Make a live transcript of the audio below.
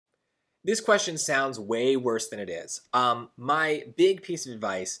This question sounds way worse than it is. My big piece of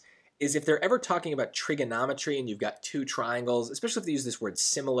advice is if they're ever talking about trigonometry and you've got two triangles, especially if they use this word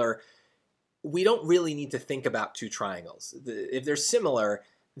similar, we don't really need to think about two triangles. If they're similar,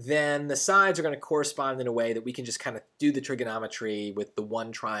 then the sides are going to correspond in a way that we can just kind of do the trigonometry with the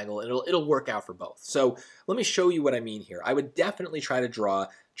one triangle, and it'll work out for both. So let me show you what I mean here. I would definitely try to draw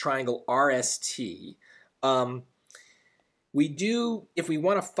triangle RST. If we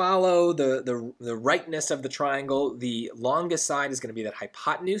want to follow the rightness of the triangle, the longest side is going to be that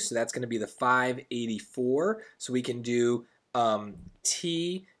hypotenuse, so that's going to be the 584. So we can do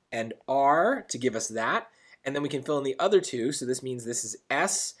T and R to give us that, and then we can fill in the other two, so this means this is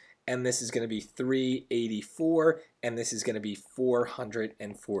S, and this is going to be 384, and this is going to be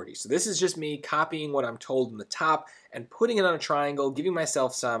 440. So this is just me copying what I'm told in the top and putting it on a triangle, giving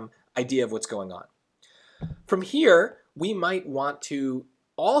myself some idea of what's going on. From here, we might want to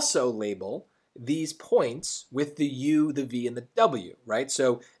also label these points with the U, the V, and the W, right?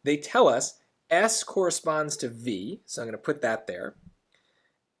 So they tell us S corresponds to V, so I'm going to put that there.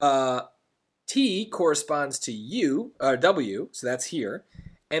 T corresponds to U, W, so that's here.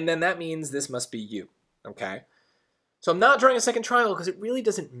 And then that means this must be U, okay? So I'm not drawing a second triangle because it really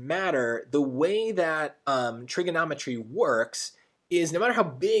doesn't matter. The way that trigonometry works is no matter how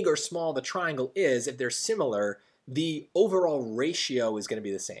big or small the triangle is, if they're similar, the overall ratio is going to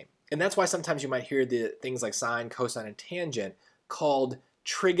be the same. And that's why sometimes you might hear the things like sine, cosine, and tangent called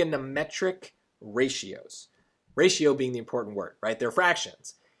trigonometric ratios. Ratio being the important word, right? They're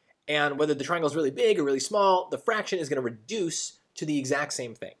fractions. And whether the triangle is really big or really small, the fraction is going to reduce to the exact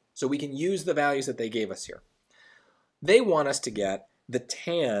same thing. So we can use the values that they gave us here. They want us to get the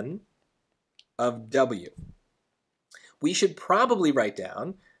tan of W. We should probably write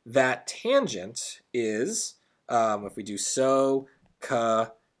down that tangent is, if we do so,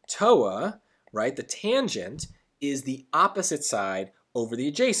 ka, toa, right? The tangent is the opposite side over the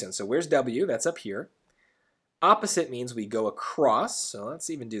adjacent. So where's W? That's up here. Opposite means we go across. So let's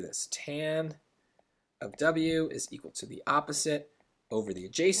even do this. Tan of W is equal to the opposite over the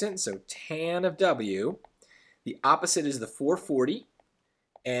adjacent. So tan of W, the opposite is the 440,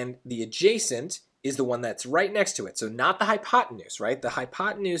 and the adjacent is the one that's right next to it. So not the hypotenuse, right? The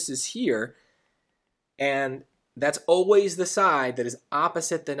hypotenuse is here, and that's always the side that is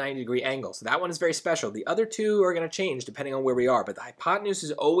opposite the 90-degree angle. So that one is very special. The other two are going to change depending on where we are, but the hypotenuse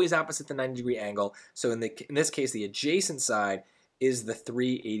is always opposite the 90-degree angle. So in this case, the adjacent side is the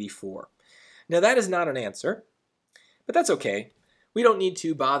 384. Now that is not an answer, but that's okay. We don't need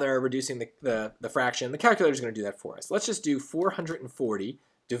to bother reducing the fraction. The calculator is going to do that for us. Let's just do 440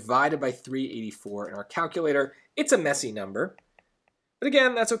 divided by 384 in our calculator. It's a messy number, but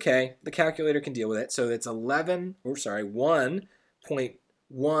again, that's okay. The calculator can deal with it. So it's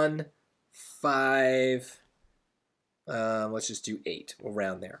 1.15, let's just do 8. We'll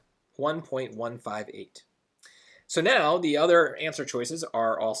round there. 1.158. So now the other answer choices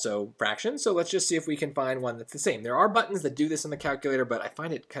are also fractions, so let's just see if we can find one that's the same. There are buttons that do this on the calculator, but I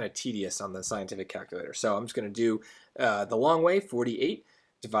find it kind of tedious on the scientific calculator. So I'm just going to do the long way, 48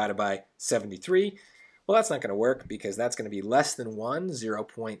 divided by 73. Well, that's not going to work because that's going to be less than 1,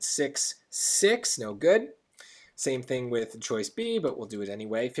 0.66, no good. Same thing with choice B, but we'll do it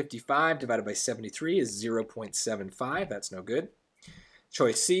anyway. 55 divided by 73 is 0.75, that's no good.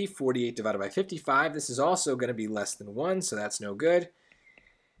 Choice C, 48 divided by 55, this is also going to be less than 1, so that's no good.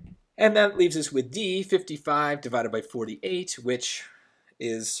 And that leaves us with D, 55 divided by 48, which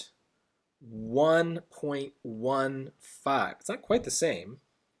is 1.15. It's not quite the same,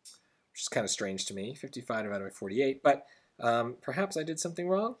 which is kind of strange to me, 55 divided by 48, but perhaps I did something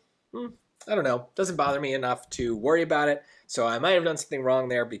wrong? I don't know. Doesn't bother me enough to worry about it, so I might have done something wrong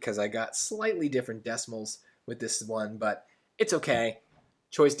there because I got slightly different decimals with this one, but it's okay.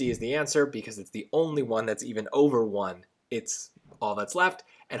 Choice D is the answer because it's the only one that's even over 1. It's all that's left,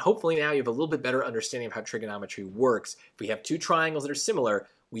 and hopefully now you have a little bit better understanding of how trigonometry works. If we have two triangles that are similar,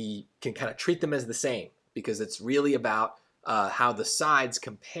 we can kind of treat them as the same because it's really about how the sides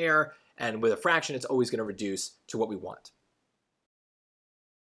compare, and with a fraction, it's always going to reduce to what we want.